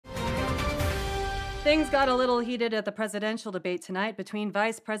Things got a little heated at the presidential debate tonight between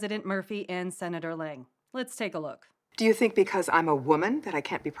Vice President Murphy and Senator Lang. Let's take a look. Do you think because I'm a woman that I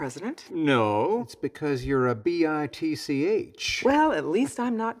can't be president? No, it's because you're a bitch. Well, at least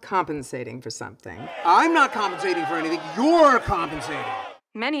I'm not compensating for something. I'm not compensating for anything. You're compensating.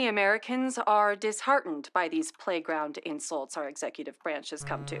 Many Americans are disheartened by these playground insults our executive branch has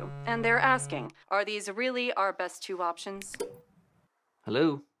come to. And they're asking, are these really our best two options?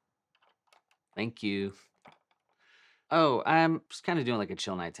 Hello. Thank you. Oh, I'm just kind of doing like a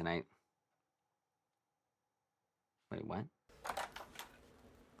chill night tonight. Wait, what?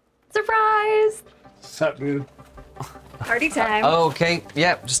 Surprise! What's up, dude? Party time. Oh, okay.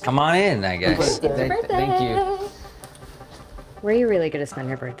 Yeah, just come on in, I guess. Thank you. Where are you really gonna spend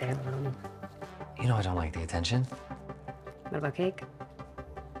your birthday alone? You know I don't like the attention. What about cake?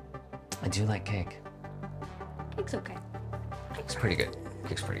 I do like cake. Cake's okay. It's pretty good.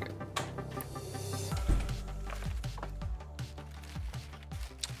 Cake's pretty good.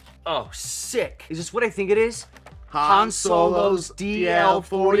 Oh, sick. Is this what I think it is? Han Solo's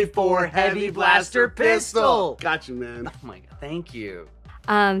DL-44 Heavy Blaster Pistol. Got you, man. Oh my god, thank you.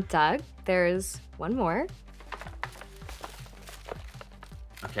 Doug, there's one more.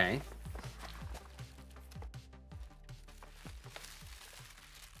 Okay.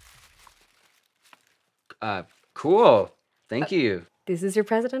 Cool. Thank you. This is your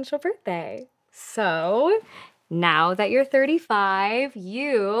presidential birthday. So, now that you're 35,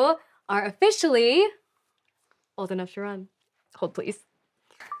 you are officially old enough to run. Hold, please.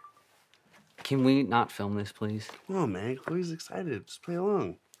 Can we not film this, please? Come on, man. Chloe's excited. Just play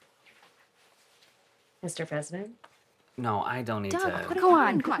along. Mr. President? No, I don't need Doug, to. come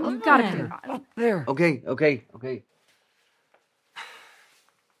on. You gotta put it on. There. Okay.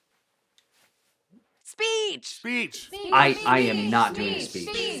 Speech. I am not doing a speech.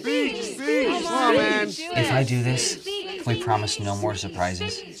 Speech. Come on, man. If I do this, can we promise no more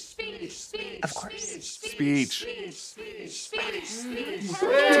surprises? Of course. Speech.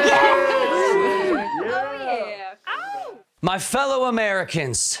 My fellow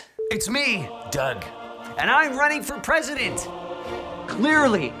Americans, it's me, Doug, and I'm running for president.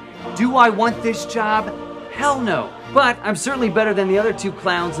 Clearly, do I want this job? Hell no. But I'm certainly better than the other two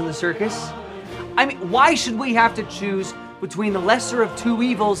clowns in the circus. I mean, why should we have to choose between the lesser of two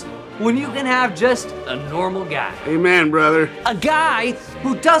evils when you can have just a normal guy? Amen, brother. A guy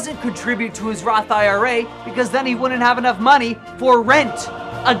who doesn't contribute to his Roth IRA because then he wouldn't have enough money for rent.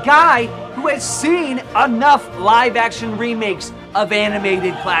 A guy who has seen enough live-action remakes of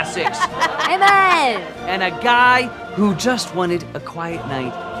animated classics. Amen! And a guy who just wanted a quiet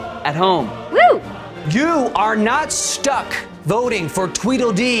night at home. Woo! You are not stuck voting for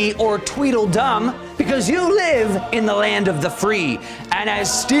Tweedledee or Tweedledum because you live in the land of the free. And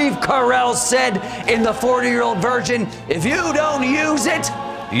as Steve Carell said in the 40-year-old version, if you don't use it,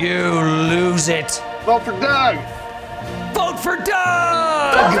 you lose it. Vote for Doug. Vote for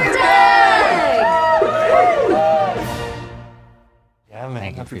Doug! Vote for Doug! Yeah, man.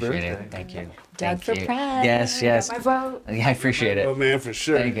 Thank you, appreciate it. Thank you. Doug Thank for you. Pres. Yes. My vote. Yeah, I appreciate it. Oh, man, for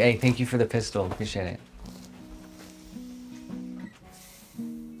sure. Hey, thank you for the pistol. Appreciate it.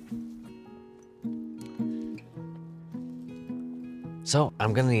 So,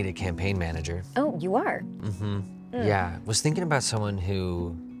 I'm gonna need a campaign manager. Oh, you are? Yeah, was thinking about someone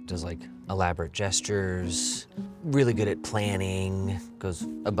who does like elaborate gestures, really good at planning, goes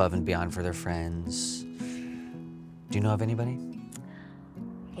above and beyond for their friends. Do you know of anybody?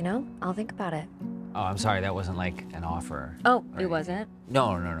 You know, I'll think about it. Oh, I'm sorry, that wasn't like an offer. Oh, or it wasn't?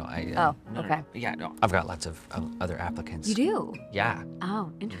 No. Oh, okay. Yeah, no, I've got lots of other applicants. You do? Yeah.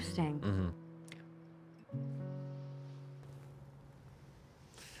 Oh, interesting.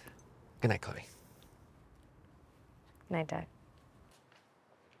 Good night, Chloe. Night, Doug.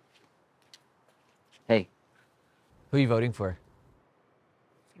 Hey, who are you voting for?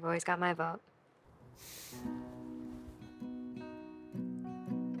 You've always got my vote.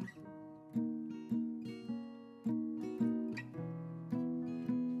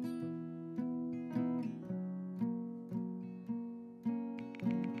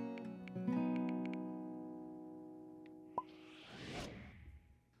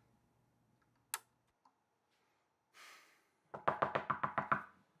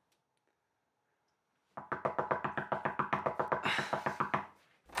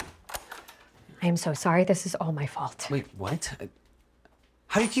 I am so sorry. This is all my fault. Wait, what?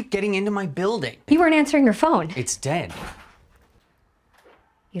 How do you keep getting into my building? You weren't answering your phone. It's dead.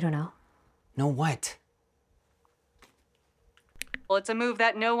 You don't know? No, what? Well, it's a move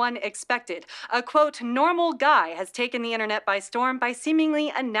that no one expected. A quote, normal guy has taken the internet by storm by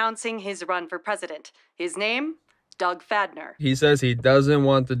seemingly announcing his run for president. His name? Doug Fadner. He says he doesn't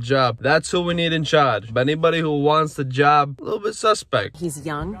want the job. That's who we need in charge. But anybody who wants the job, a little bit suspect. He's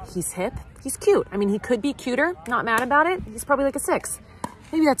young, he's hip, he's cute. I mean, he could be cuter, not mad about it. He's probably like a 6.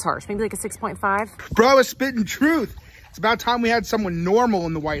 Maybe that's harsh, maybe like a 6.5. Bro, I was spitting truth. It's about time we had someone normal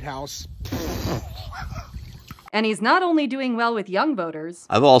in the White House. And he's not only doing well with young voters.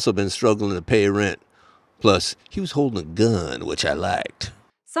 I've also been struggling to pay rent. Plus, he was holding a gun, which I liked.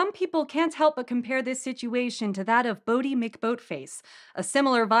 Some people can't help but compare this situation to that of Bodie McBoatface, a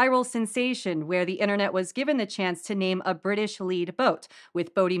similar viral sensation where the internet was given the chance to name a British lead boat,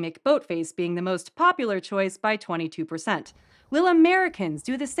 with Bodie McBoatface being the most popular choice by 22%. Will Americans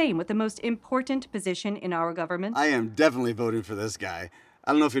do the same with the most important position in our government? I am definitely voting for this guy.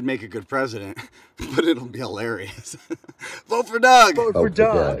 I don't know if he'd make a good president, but it'll be hilarious. Vote for Doug! Vote for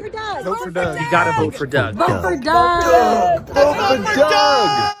Doug! Vote for Doug! Vote for Doug! You gotta vote for Doug! Vote for Doug! Vote for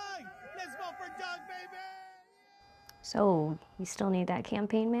Doug! Let's vote for Doug, baby! So, you still need that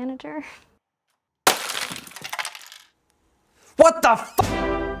campaign manager? What the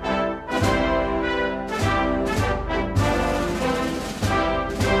f?